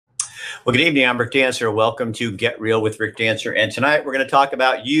Well, good evening. I'm Rick Dancer. Welcome to Get Real with Rick Dancer. And tonight we're going to talk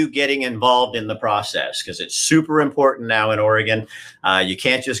about you getting involved in the process because it's super important now in Oregon. You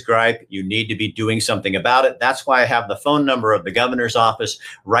can't just gripe. You need to be doing something about it. That's why I have the phone number of the governor's office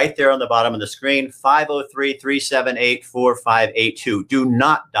right there on the bottom of the screen, 503-378-4582. Do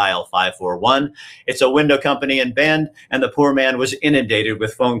not dial 541. It's a window company in Bend, and the poor man was inundated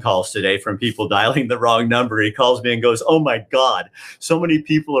with phone calls today from people dialing the wrong number. He calls me and goes, "Oh my God, so many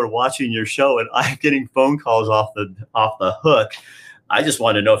people are watching your show and I'm getting phone calls off the hook. I just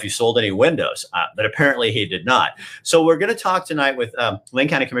wanted to know if you sold any windows," but apparently he did not. So we're going to talk tonight with Lane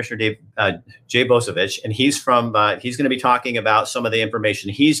County Commissioner Jay Bozievich, and he's going to be talking about some of the information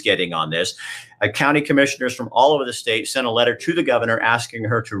he's getting on this. County commissioners from all over the state sent a letter to the governor asking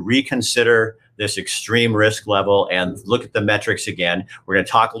her to reconsider this extreme risk level and look at the metrics again. We're going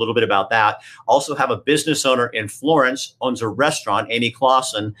to talk a little bit about that. Also have a business owner in Florence, owns a restaurant, Amy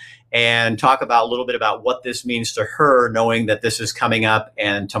Clausen, and talk about a little bit about what this means to her, knowing that this is coming up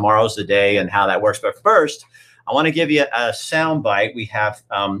and tomorrow's the day and how that works. But first, I want to give you a sound bite we have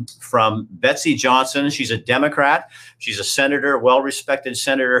from Betsy Johnson. She's a Democrat. She's a senator, well-respected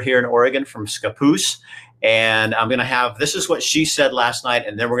senator here in Oregon from Scappoose. And I'm going to have, this is what she said last night,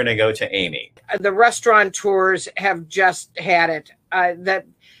 and then we're going to go to Amy. The restaurateurs have just had it. The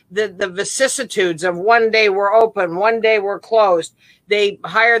vicissitudes of one day we're open, one day we're closed. They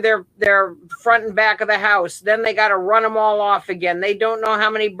hire their front and back of the house. Then they got to run them all off again. They don't know how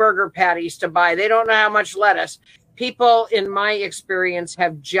many burger patties to buy. They don't know how much lettuce. People, in my experience,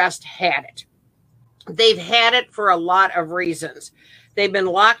 have just had it. They've had it for a lot of reasons. They've been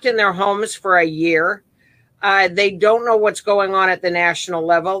locked in their homes for a year. They don't know what's going on at the national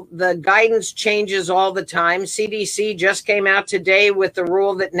level. The guidance changes all the time. CDC just came out today with the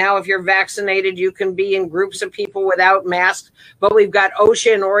rule that now if you're vaccinated, you can be in groups of people without masks. But we've got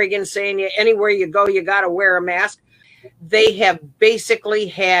OSHA in Oregon saying anywhere you go, you got to wear a mask. They have basically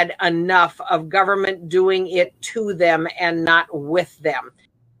had enough of government doing it to them and not with them.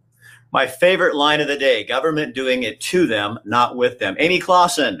 My favorite line of the day, government doing it to them, not with them. Amy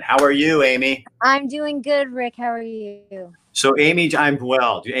Clausen, how are you, Amy? I'm doing good, Rick. How are you? So Amy, I'm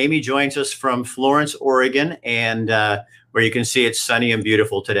well. Amy joins us from Florence, Oregon, and where you can see it's sunny and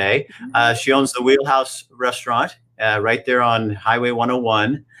beautiful today. She owns the Wheelhouse Restaurant right there on Highway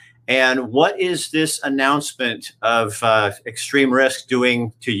 101. And what is this announcement of extreme risk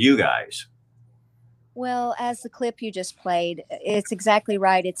doing to you guys? Well, as the clip you just played, it's exactly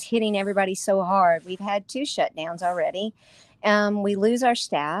right. It's hitting everybody so hard. We've had 2 shutdowns already. We lose our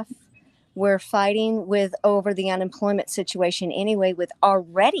staff. We're fighting over the unemployment situation anyway, with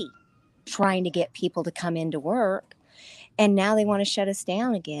already trying to get people to come into work. And now they want to shut us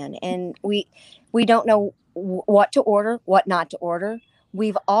down again. And we don't know what to order, what not to order.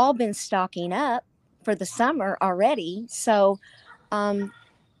 We've all been stocking up for the summer already. So,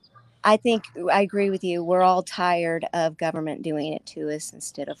 I think I agree with you. We're all tired of government doing it to us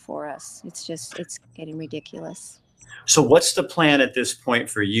instead of for us. It's getting ridiculous. So what's the plan at this point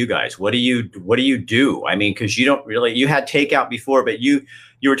for you guys? What do you do? I mean, because you had takeout before, but you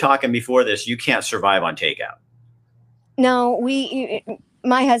were talking before this, you can't survive on takeout. No,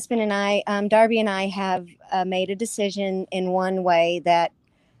 my husband and I, Darby and I have made a decision in one way that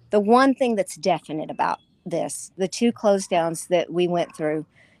the one thing that's definite about this, the 2 close downs that we went through,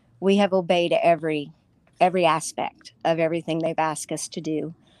 we have obeyed every aspect of everything they've asked us to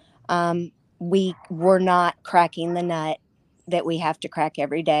do. We were not cracking the nut that we have to crack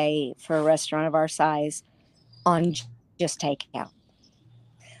every day for a restaurant of our size on just takeout.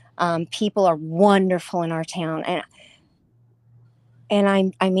 People are wonderful in our town, and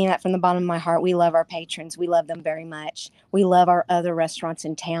I mean that from the bottom of my heart. We love our patrons. We love them very much. We love our other restaurants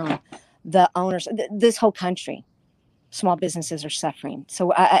in town, the owners, this whole country. Small businesses are suffering.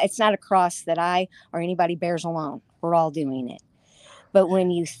 So it's not a cross that I or anybody bears alone. We're all doing it. But when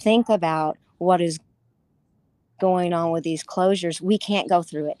you think about what is going on with these closures, we can't go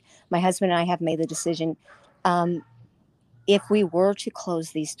through it. My husband and I have made the decision. If we were to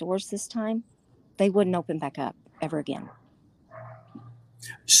close these doors this time, they wouldn't open back up ever again.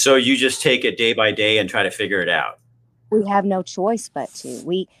 So you just take it day by day and try to figure it out. We have no choice but to.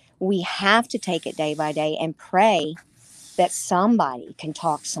 We have to take it day by day and pray that somebody can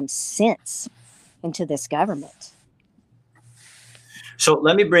talk some sense into this government. So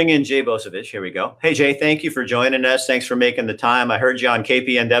let me bring in Jay Bozievich. Here we go. Hey, Jay, thank you for joining us. Thanks for making the time. I heard you on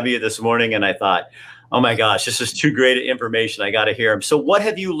KPNW this morning, and I thought, oh my gosh, this is too great information. I got to hear him. So what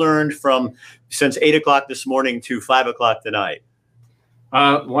have you learned since 8 o'clock this morning to 5 o'clock tonight?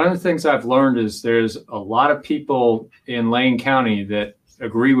 One of the things I've learned is there's a lot of people in Lane County that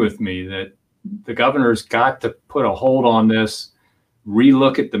agree with me that the governor's got to put a hold on this,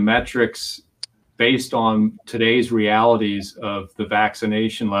 relook at the metrics based on today's realities of the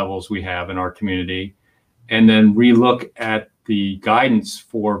vaccination levels we have in our community, and then relook at the guidance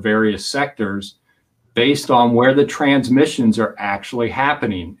for various sectors based on where the transmissions are actually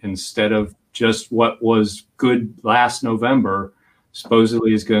happening, instead of just what was good last November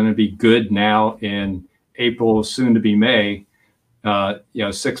supposedly is going to be good now in April, soon to be May.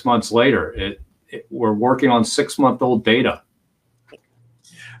 6 months later, we're working on 6-month-old data.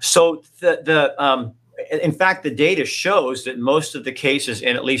 So in fact, the data shows that most of the cases,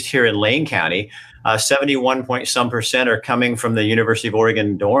 and at least here in Lane County, 71 point some percent are coming from the University of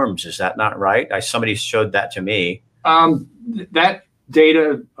Oregon dorms. Is that not right? Somebody showed that to me. That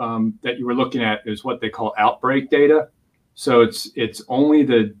data that you were looking at is what they call outbreak data. So it's only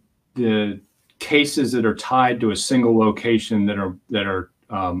the cases that are tied to a single location that are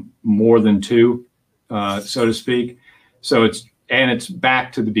more than two, so to speak. So it's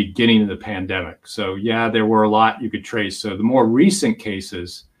back to the beginning of the pandemic. So yeah, there were a lot you could trace. So the more recent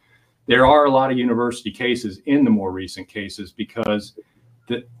cases, there are a lot of university cases in the more recent cases, because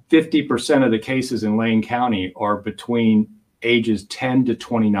the 50% of the cases in Lane County are between ages 10 to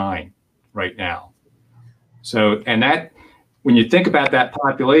 29 right now. So, and that, when you think about that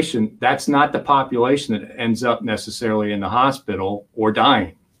population, that's not the population that ends up necessarily in the hospital or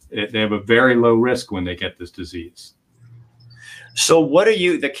dying. They have a very low risk when they get this disease. So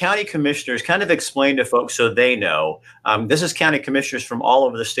the county commissioners, kind of explain to folks so they know, this is county commissioners from all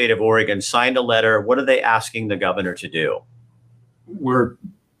over the state of Oregon, signed a letter. What are they asking the governor to do? We're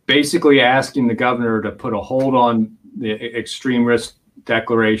basically asking the governor to put a hold on the extreme risk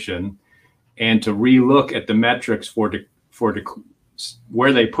declaration and to relook at the metrics for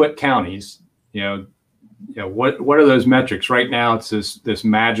where they put counties. What are those metrics? Right now, it's this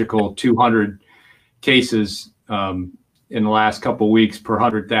magical 200 cases in the last couple of weeks per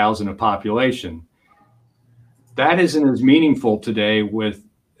 100,000 of population. That isn't as meaningful today with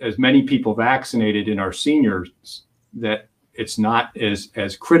as many people vaccinated in our seniors, that it's not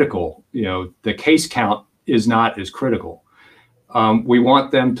as critical. The case count is not as critical. We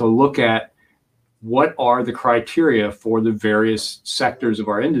want them to look at what are the criteria for the various sectors of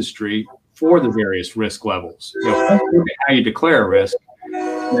our industry for the various risk levels. How you declare a risk.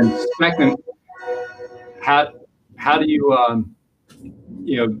 And second, how do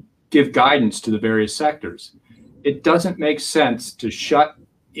you give guidance to the various sectors? It doesn't make sense to shut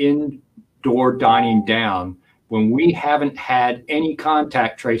indoor dining down when we haven't had any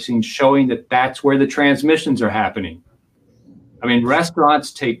contact tracing showing that that's where the transmissions are happening. I mean,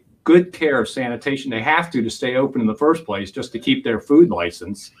 restaurants take good care of sanitation. They have to stay open in the first place, just to keep their food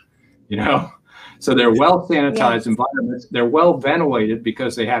license, So they're well sanitized environments. They're well ventilated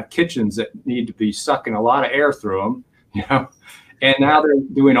because they have kitchens that need to be sucking a lot of air through them, And now they're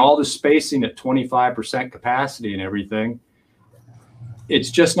doing all the spacing at 25% capacity and everything. It's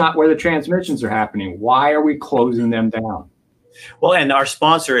just not where the transmissions are happening. Why are we closing them down? Well, and our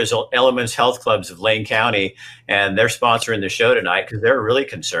sponsor is Elements Health Clubs of Lane County, and they're sponsoring the show tonight because they're really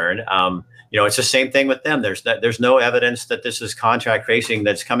concerned. It's the same thing with them. There's no evidence that this is contact tracing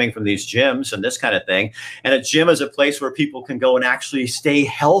that's coming from these gyms and this kind of thing. And a gym is a place where people can go and actually stay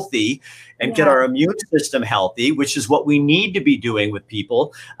healthy and get our immune system healthy, which is what we need to be doing with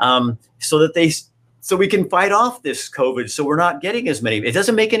people, so we can fight off this COVID. So we're not getting as many. It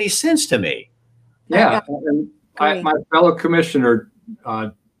doesn't make any sense to me. Yeah. And my fellow commissioner,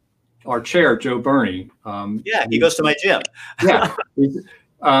 our chair, Joe Burney. He goes to my gym. Yeah.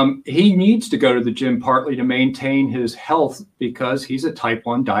 He needs to go to the gym partly to maintain his health because he's a type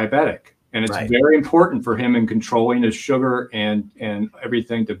 1 diabetic. And it's very important for him in controlling his sugar and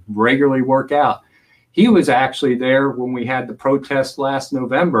everything to regularly work out. He was actually there when we had the protest last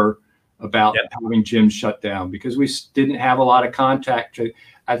November about having gyms shut down because we didn't have a lot of contact.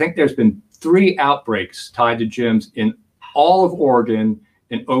 I think there's been 3 outbreaks tied to gyms in all of Oregon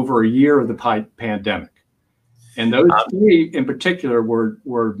in over a year of the pandemic. And those 3 in particular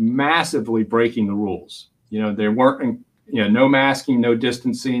were massively breaking the rules. They weren't, no masking, no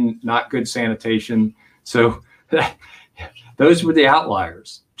distancing, not good sanitation. So those were the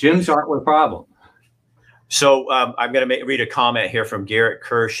outliers. Gyms aren't the problem. So I'm going to read a comment here from Garrett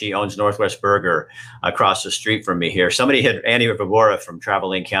Kirsch. He owns Northwest Burger across the street from me here. Andy Vivora from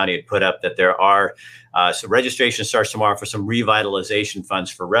Traveling County had put up that there are so registration starts tomorrow for some revitalization funds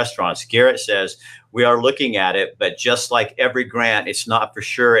for restaurants. Garrett says, we are looking at it, but just like every grant, it's not for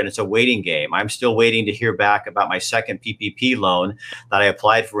sure, and it's a waiting game. I'm still waiting to hear back about my second PPP loan that I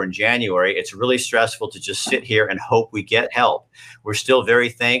applied for in January. It's really stressful to just sit here and hope we get help. We're still very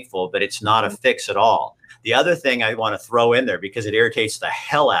thankful, but it's not a fix at all. The other thing I want to throw in there, because it irritates the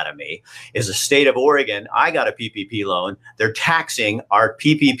hell out of me, is the state of Oregon. I got a PPP loan. They're taxing our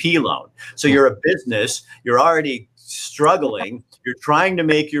PPP loan. So you're a business, you're already struggling, you're trying to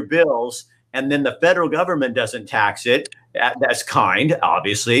make your bills, and then the federal government doesn't tax it. That's kind,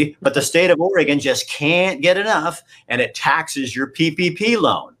 obviously, but the state of Oregon just can't get enough, and it taxes your PPP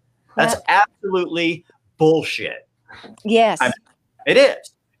loan. That's absolutely bullshit. Yes. It is.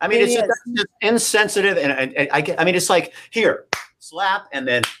 I mean, it's It just insensitive. And I mean, it's like, here, slap and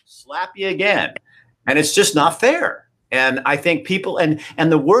then slap you again. And it's just not fair. And I think people and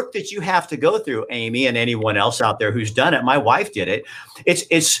the work that you have to go through, Amy, and anyone else out there who's done it, my wife did it.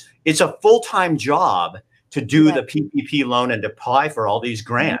 It's a full-time job to do the PPP loan and to apply for all these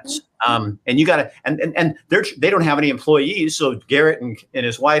grants. And you got to, and they don't have any employees. So Garrett and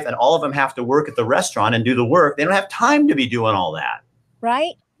his wife and all of them have to work at the restaurant and do the work. They don't have time to be doing all that.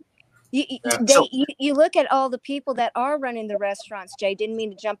 Right. You look at all the people that are running the restaurants, Jay, didn't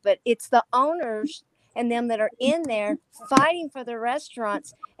mean to jump, but it's the owners and them that are in there fighting for the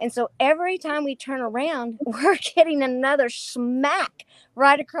restaurants. And so every time we turn around, we're getting another smack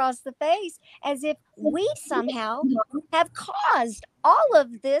right across the face, as if we somehow have caused all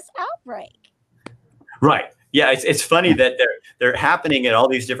of this outbreak. Right. Yeah, it's funny that they're happening at all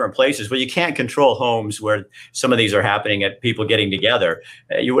these different places. Well, you can't control homes where some of these are happening at people getting together.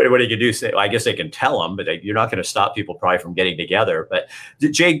 What do you do? Say, well, I guess they can tell them, but you're not going to stop people probably from getting together. But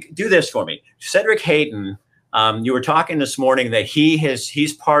Jay, do this for me. Cedric Hayden, you were talking this morning that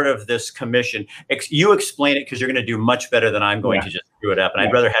he's part of this commission. You explain it because you're going to do much better than I'm going to just screw it up. And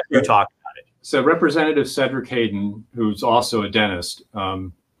I'd rather have you talk about it. So Representative Cedric Hayden, who's also a dentist,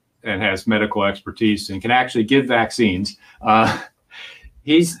 and has medical expertise and can actually give vaccines.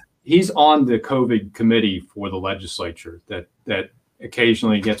 He's on the COVID committee for the legislature that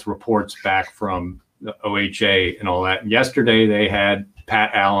occasionally gets reports back from the OHA and all that. And yesterday they had Pat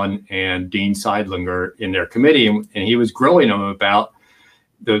Allen and Dean Seidlinger in their committee, and he was grilling them about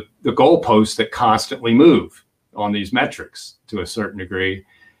the goalposts that constantly move on these metrics to a certain degree,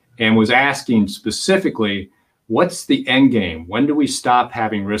 and was asking specifically, what's the end game? When do we stop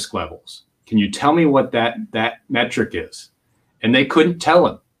having risk levels? Can you tell me what that metric is? And they couldn't tell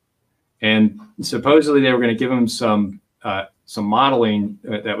him. And supposedly they were going to give him some modeling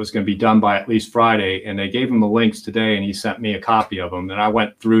that was going to be done by at least Friday. And they gave him the links today, and he sent me a copy of them. And I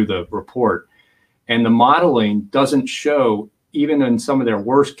went through the report, and the modeling doesn't show, even in some of their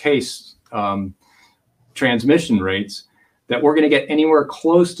worst case transmission rates, that we're going to get anywhere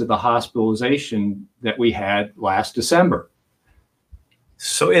close to the hospitalization that we had last December.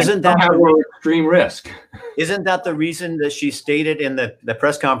 So isn't that extreme risk? Isn't that the reason that she stated in the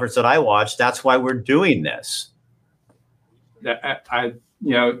press conference that I watched? That's why we're doing this.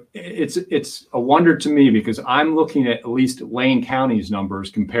 It's a wonder to me, because I'm looking at least Lane County's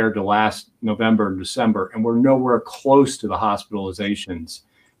numbers compared to last November and December, and we're nowhere close to the hospitalizations,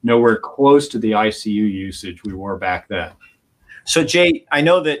 nowhere close to the ICU usage we were back then. So Jay, I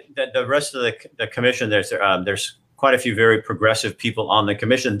know that the rest of the commission, there's quite a few very progressive people on the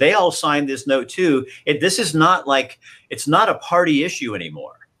commission. They all signed this note too. This is not like, it's not a party issue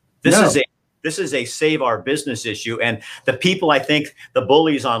anymore. This is a save our business issue. And the people, I think, the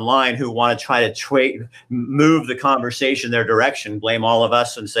bullies online who want to try to move the conversation their direction, blame all of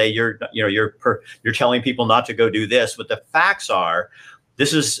us and say you're telling people not to go do this. But the facts are,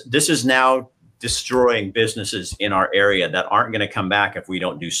 this is now destroying businesses in our area that aren't going to come back if we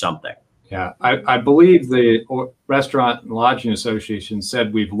don't do something. Yeah, I believe the Restaurant and Lodging Association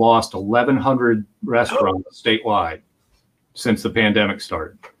said we've lost 1,100 restaurants statewide since the pandemic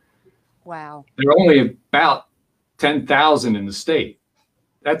started. Wow. There are only about 10,000 in the state.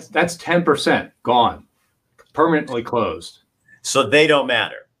 That's 10% gone, permanently closed. So they don't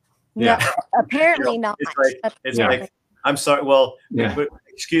matter. Yeah, no, apparently not. It's like, I'm sorry. Well, the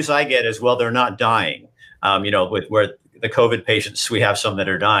excuse I get is, well, they're not dying. With where the COVID patients, we have some that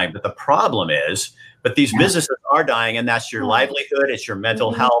are dying. But the problem is, these businesses are dying, and that's your livelihood. It's your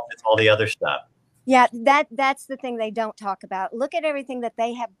mental health. It's all the other stuff. Yeah, that's the thing they don't talk about. Look at everything that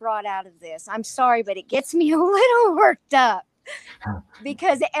they have brought out of this. I'm sorry, but it gets me a little worked up,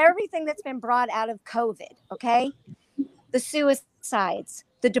 because everything that's been brought out of COVID, okay? The suicides,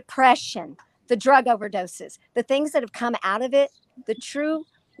 the depression, the drug overdoses, the things that have come out of it, the true,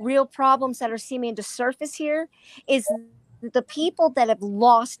 real problems that are seeming to surface here is the people that have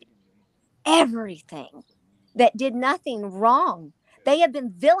lost everything, that did nothing wrong. They have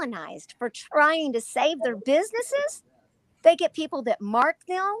been villainized for trying to save their businesses. They get people that mark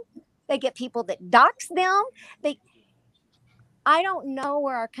them. They get people that dox them. I don't know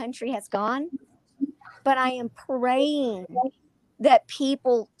where our country has gone, but I am praying that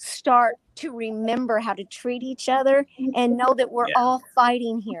people start to remember how to treat each other and know that we're all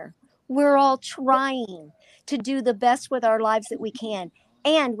fighting here. We're all trying to do the best with our lives that we can.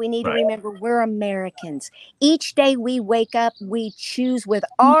 And we need to remember we're Americans. Each day we wake up, we choose with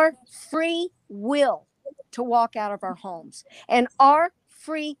our free will to walk out of our homes and our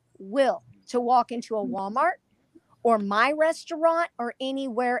free will to walk into a Walmart or my restaurant or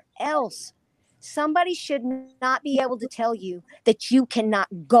anywhere else. Somebody should not be able to tell you that you cannot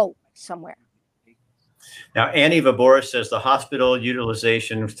go somewhere. Now, Annie Vabora says the hospital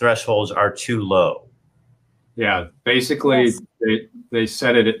utilization thresholds are too low. Yeah, basically, they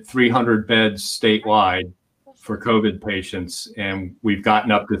set it at 300 beds statewide for COVID patients, and we've gotten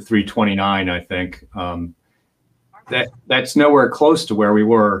up to 329, I think. That's nowhere close to where we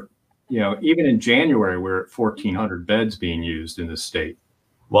were. Even in January, we're at 1,400 beds being used in the state.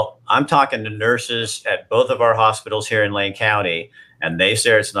 Well, I'm talking to nurses at both of our hospitals here in Lane County, and they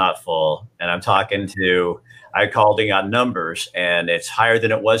say it's not full. And I called in on numbers, and it's higher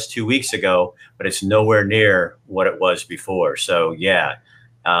than it was 2 weeks ago, but it's nowhere near what it was before. So, yeah.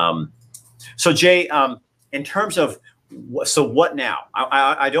 So, Jay, in terms of, so what now?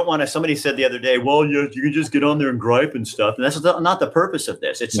 I don't want to, somebody said the other day, well, you can just get on there and gripe and stuff. And that's not the purpose of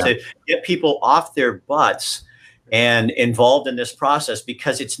this. It's to get people off their butts and involved in this process,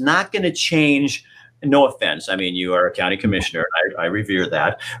 because it's not going to change. No offense. I mean, you are a county commissioner. I revere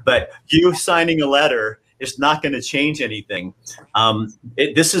that. But you signing a letter is not going to change anything.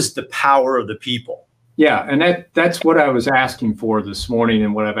 This is the power of the people. Yeah, and that's what I was asking for this morning,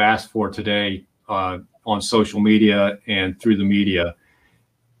 and what I've asked for today on social media and through the media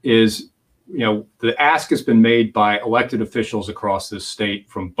is, the ask has been made by elected officials across this state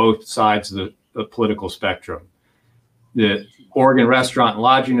from both sides of the political spectrum. The Oregon Restaurant and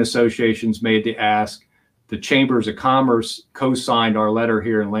Lodging Associations made the ask. The Chambers of Commerce co-signed our letter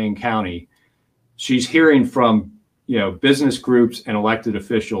here in Lane County. She's hearing from, business groups and elected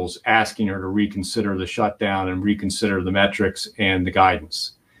officials asking her to reconsider the shutdown and reconsider the metrics and the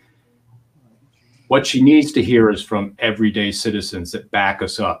guidance. What she needs to hear is from everyday citizens that back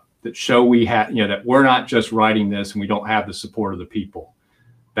us up, that show we have, that we're not just writing this and we don't have the support of the people.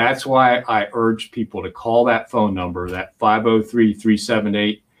 That's why I urge people to call that phone number, that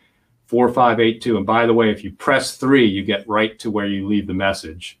 503-378-4582. And by the way, if you press 3, you get right to where you leave the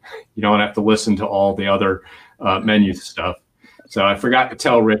message. You don't have to listen to all the other menu stuff. So I forgot to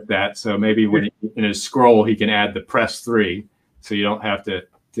tell Rick that. So maybe in his scroll, he can add the press 3 so you don't have to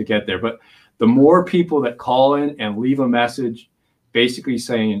get there. But the more people that call in and leave a message basically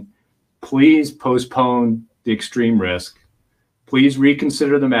saying, please postpone the extreme risk, please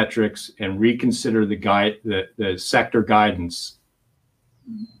reconsider the metrics and reconsider the sector guidance.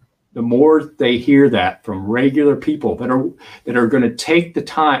 The more they hear that from regular people that are going to take the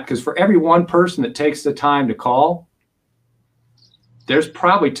time, because for every one person that takes the time to call, there's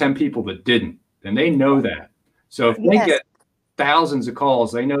probably 10 people that didn't, and they know that. So if they get thousands of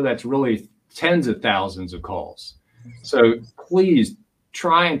calls, they know that's really tens of thousands of calls. So please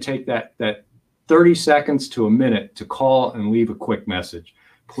try and take that 30 seconds to a minute to call and leave a quick message.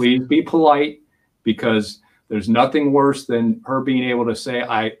 Please be polite, because there's nothing worse than her being able to say,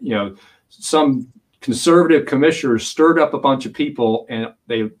 some conservative commissioners stirred up a bunch of people and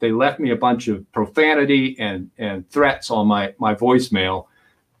they left me a bunch of profanity and threats on my voicemail.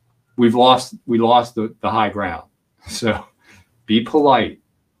 We lost the high ground. So be polite.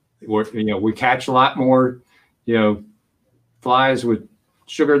 We catch a lot more, flies with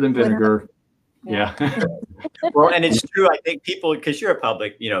sugar than vinegar. Yeah. Well, and it's true. I think people, because you're a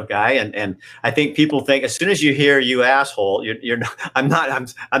public, guy, and I think people think as soon as you hear "you asshole," you're not,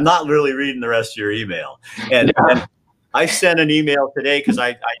 I'm not really reading the rest of your email. And I sent an email today because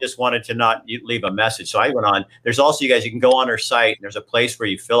I just wanted to not leave a message. So I went on. There's also, you guys, you can go on our site, and there's a place where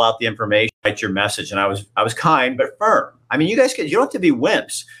you fill out the information, write your message. And I was kind but firm. I mean, you guys you don't have to be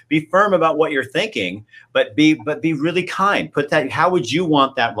wimps. Be firm about what you're thinking, but be really kind. Put that. How would you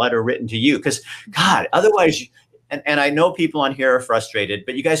want that letter written to you? Because God, otherwise. And I know people on here are frustrated,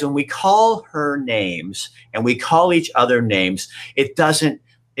 but you guys, when we call her names and we call each other names, it doesn't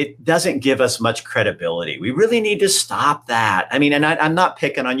give us much credibility. We really need to stop that. I mean, and I'm not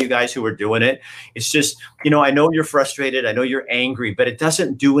picking on you guys who are doing it. It's just, I know you're frustrated. I know you're angry, but it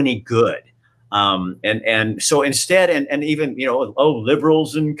doesn't do any good. And so instead, and even,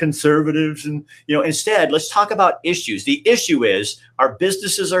 liberals and conservatives, and, instead, let's talk about issues. The issue is our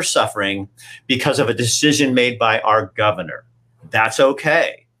businesses are suffering because of a decision made by our governor. That's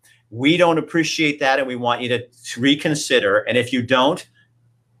okay. We don't appreciate that, and we want you to reconsider. And if you don't,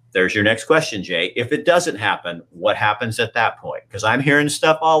 there's your next question, Jay. If it doesn't happen, what happens at that point? Because I'm hearing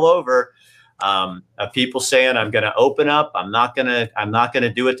stuff all over of people saying, I'm going to open up. I'm not going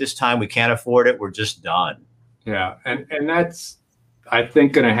to do it this time. We can't afford it. We're just done. Yeah. And that's, I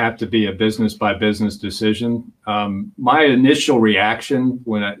think, going to have to be a business by business decision. My initial reaction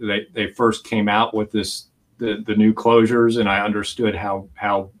when they first came out with the new closures, and I understood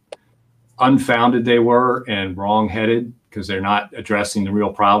how unfounded they were and wrongheaded, because they're not addressing the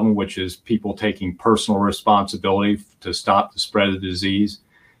real problem, which is people taking personal responsibility to stop the spread of the disease.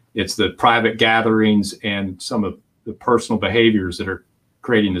 It's the private gatherings and some of the personal behaviors that are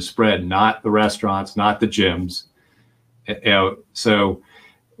creating the spread, not the restaurants, not the gyms. So,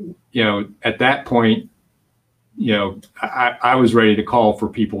 at that point, I was ready to call for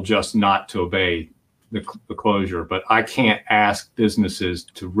people just not to obey the closure. But I can't ask businesses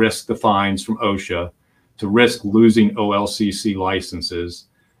to risk the fines from OSHA, to risk losing OLCC licenses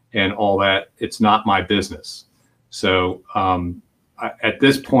and all that. It's not my business. So at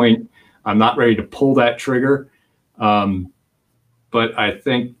this point, I'm not ready to pull that trigger. But I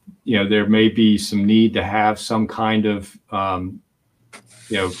think, there may be some need to have some kind of,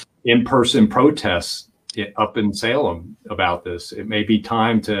 in-person protests up in Salem about this. It may be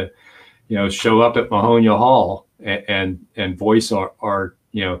time to, show up at Mahonia Hall and voice our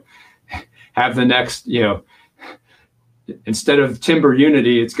have the next, instead of timber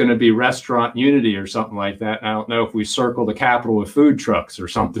unity, it's going to be restaurant unity or something like that. I don't know if we circle the Capitol with food trucks or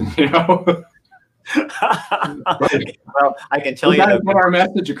something, Well, I can tell you that get our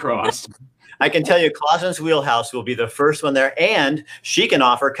message across. I can tell you Clausen's Wheelhouse will be the first one there, and she can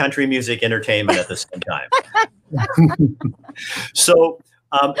offer country music entertainment at the same time. So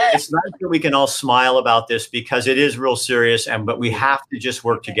it's nice that we can all smile about this, because it is real serious, but we have to just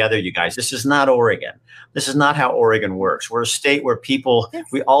work together, you guys. This is not Oregon. This is not how Oregon works. We're a state where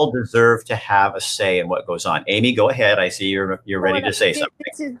we all deserve to have a say in what goes on. Amy, go ahead. I see you're ready to say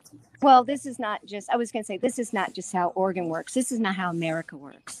something. This is not just, I was going to say, this is not just how Oregon works. This is not how America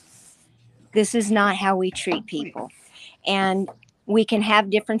works. This is not how we treat people. And we can have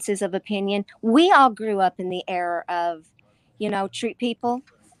differences of opinion. We all grew up in the era of, treat people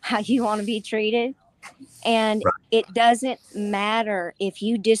how you want to be treated. And it doesn't matter if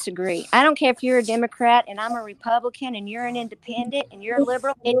you disagree. I don't care if you're a Democrat and I'm a Republican and you're an independent and you're a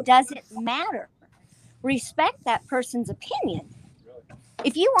liberal. It doesn't matter. Respect that person's opinion.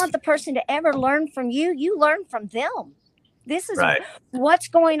 If you want the person to ever learn from you, you learn from them. This is what's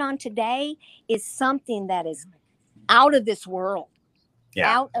going on today is something that is out of this world.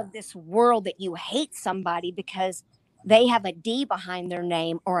 Yeah. Out of this world, that you hate somebody because they have a D behind their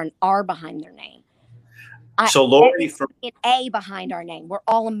name or an R behind their name. So Lori from an A behind our name. We're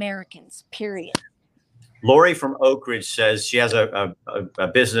all Americans, period. Lori from Oak Ridge says she has a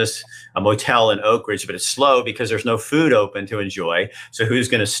business, a motel in Oak Ridge, but it's slow because there's no food open to enjoy. So who's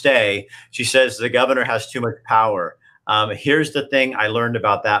going to stay? She says the governor has too much power. Here's the thing I learned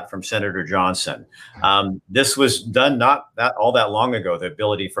about that from Senator Johnson. This was done not all that long ago, the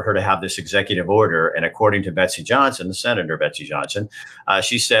ability for her to have this executive order. And according to Betsy Johnson, Senator Betsy Johnson,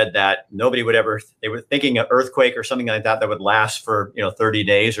 she said that nobody would ever, they were thinking an earthquake or something like that would last for 30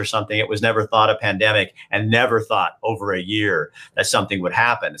 days or something. It was never thought a pandemic, and never thought over a year that something would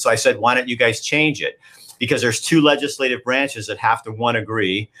happen. So I said, why don't you guys change it? Because there's two legislative branches that have to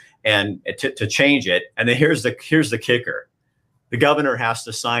agree and to change it. And then here's the kicker. The governor has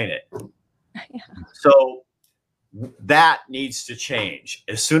to sign it. Yeah. So that needs to change.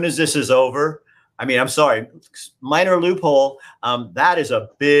 As soon as this is over, I'm sorry, minor loophole. That is a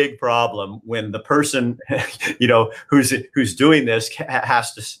big problem when the person, who's doing this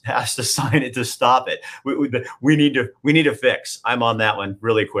has to sign it to stop it. We need to fix. I'm on that one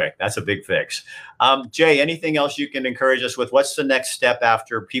really quick. That's a big fix. Jay, anything else you can encourage us with? What's the next step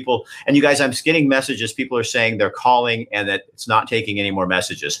after people? And you guys, I'm getting messages. People are saying they're calling and that it's not taking any more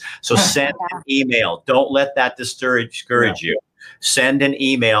messages. So send an email. Don't let that discourage you. Send an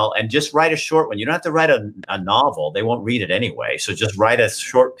email and just write a short one. You don't have to write a novel. They won't read it anyway. So just write a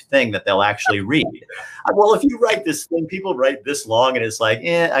short thing that they'll actually read. Well, if you write this thing, people write this long and it's like,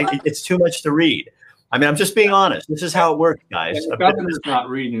 it's too much to read. I'm just being honest. This is how it works, guys. The governor's not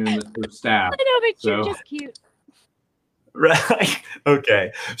reading it for staff. I know, but you're just cute. Right.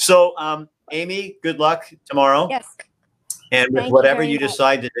 Okay. So, Amy, good luck tomorrow. Yes. And with whatever you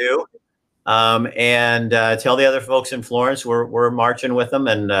decide to do, And tell the other folks in Florence we're marching with them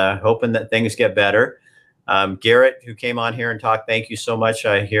and hoping that things get better. Garrett, who came on here and talked, thank you so much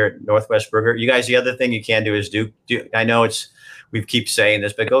here at Northwest Burger. You guys, the other thing you can do is do. I know we keep saying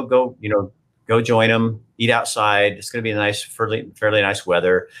this, but go join them, eat outside. It's going to be nice, fairly nice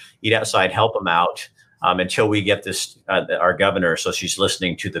weather. Eat outside, help them out until we get this our governor, so she's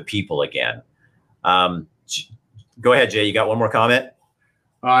listening to the people again. Go ahead, Jay. You got one more comment?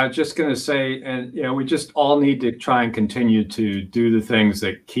 Just going to say, and we just all need to try and continue to do the things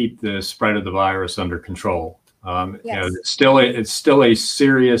that keep the spread of the virus under control. Yes. It's still a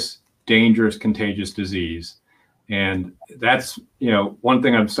serious, dangerous, contagious disease, and that's one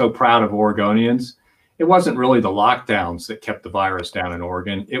thing I'm so proud of Oregonians. It wasn't really the lockdowns that kept the virus down in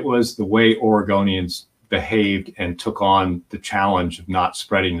Oregon. It was the way Oregonians behaved and took on the challenge of not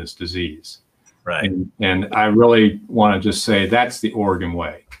spreading this disease. Right. And I really want to just say that's the Oregon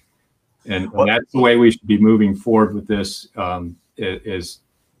way. And that's the way we should be moving forward with this, is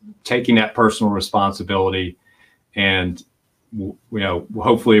taking that personal responsibility. And,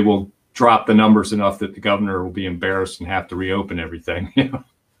 hopefully we'll drop the numbers enough that the governor will be embarrassed and have to reopen everything.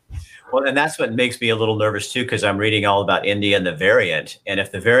 Well, and that's what makes me a little nervous too, because I'm reading all about India and the variant. And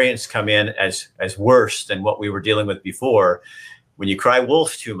if the variants come in as worse than what we were dealing with before, when you cry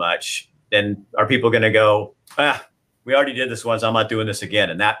wolf too much, then are people going to go, we already did this once, I'm not doing this again?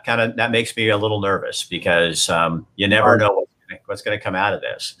 And that makes me a little nervous, because you never know what's going to come out of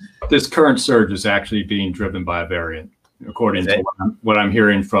this. This current surge is actually being driven by a variant, according to what I'm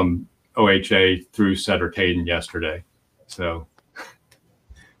hearing from OHA through Cedric Hayden yesterday. So,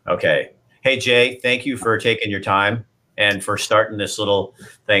 okay. Hey, Jay, thank you for taking your time and for starting this little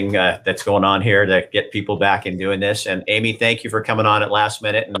thing that's going on here to get people back and doing this. And Amy, thank you for coming on at last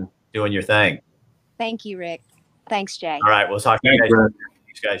minute and doing your thing. Thank you, Rick. Thanks, Jay. All right, we'll talk to you guys.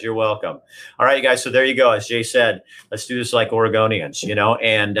 Thanks, guys. You're welcome. All right, you guys. So there you go. As Jay said, let's do this like Oregonians,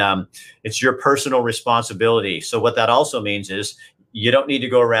 and it's your personal responsibility. So what that also means is you don't need to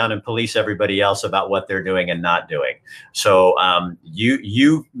go around and police everybody else about what they're doing and not doing. So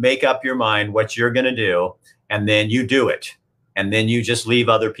you make up your mind what you're going to do, and then you do it. And then you just leave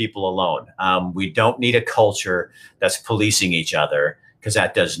other people alone. We don't need a culture that's policing each other, because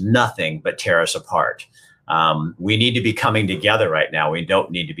that does nothing but tear us apart. We need to be coming together right now. We don't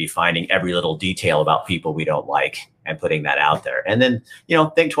need to be finding every little detail about people we don't like and putting that out there. And then,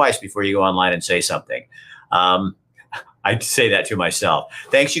 think twice before you go online and say something. I'd say that to myself.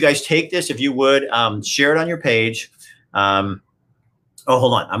 Thanks, you guys. Take this, if you would, share it on your page. Oh,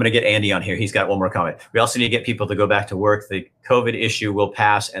 hold on. I'm going to get Andy on here. He's got one more comment. We also need to get people to go back to work. The COVID issue will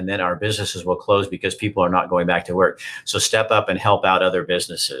pass, and then our businesses will close because people are not going back to work. So step up and help out other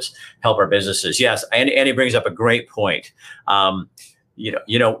businesses. Help our businesses. Yes, Andy brings up a great point.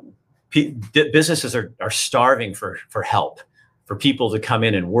 Businesses are starving for help, for people to come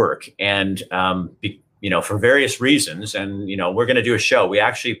in and work, and for various reasons. And, we're going to do a show. We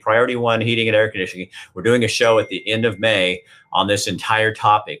actually, Priority One Heating and Air Conditioning, we're doing a show at the end of May on this entire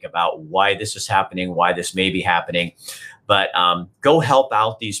topic about why this is happening, why this may be happening. But go help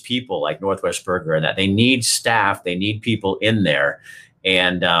out these people like Northwest Burger, and that they need staff, they need people in there.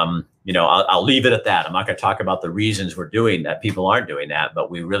 And, I'll leave it at that. I'm not going to talk about the reasons we're doing that. People aren't doing that,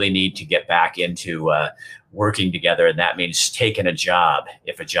 but we really need to get back into working together. And that means taking a job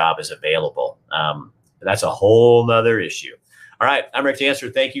if a job is available. That's a whole nother issue. All right, I'm Rick Dancer.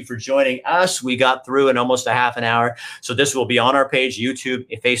 Thank you for joining us. We got through in almost a half an hour. So this will be on our page, YouTube,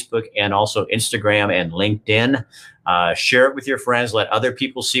 Facebook, and also Instagram and LinkedIn. Share it with your friends. Let other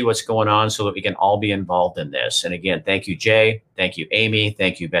people see what's going on so that we can all be involved in this. And again, thank you, Jay. Thank you, Amy.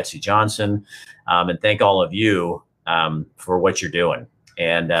 Thank you, Betsy Johnson. And thank all of you for what you're doing.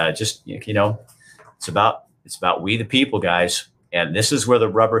 And it's about we the people, guys. And this is where the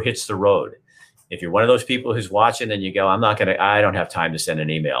rubber hits the road. If you're one of those people who's watching and you go, I don't have time to send an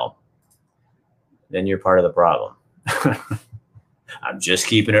email, then you're part of the problem. I'm just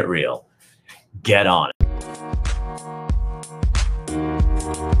keeping it real. Get on it.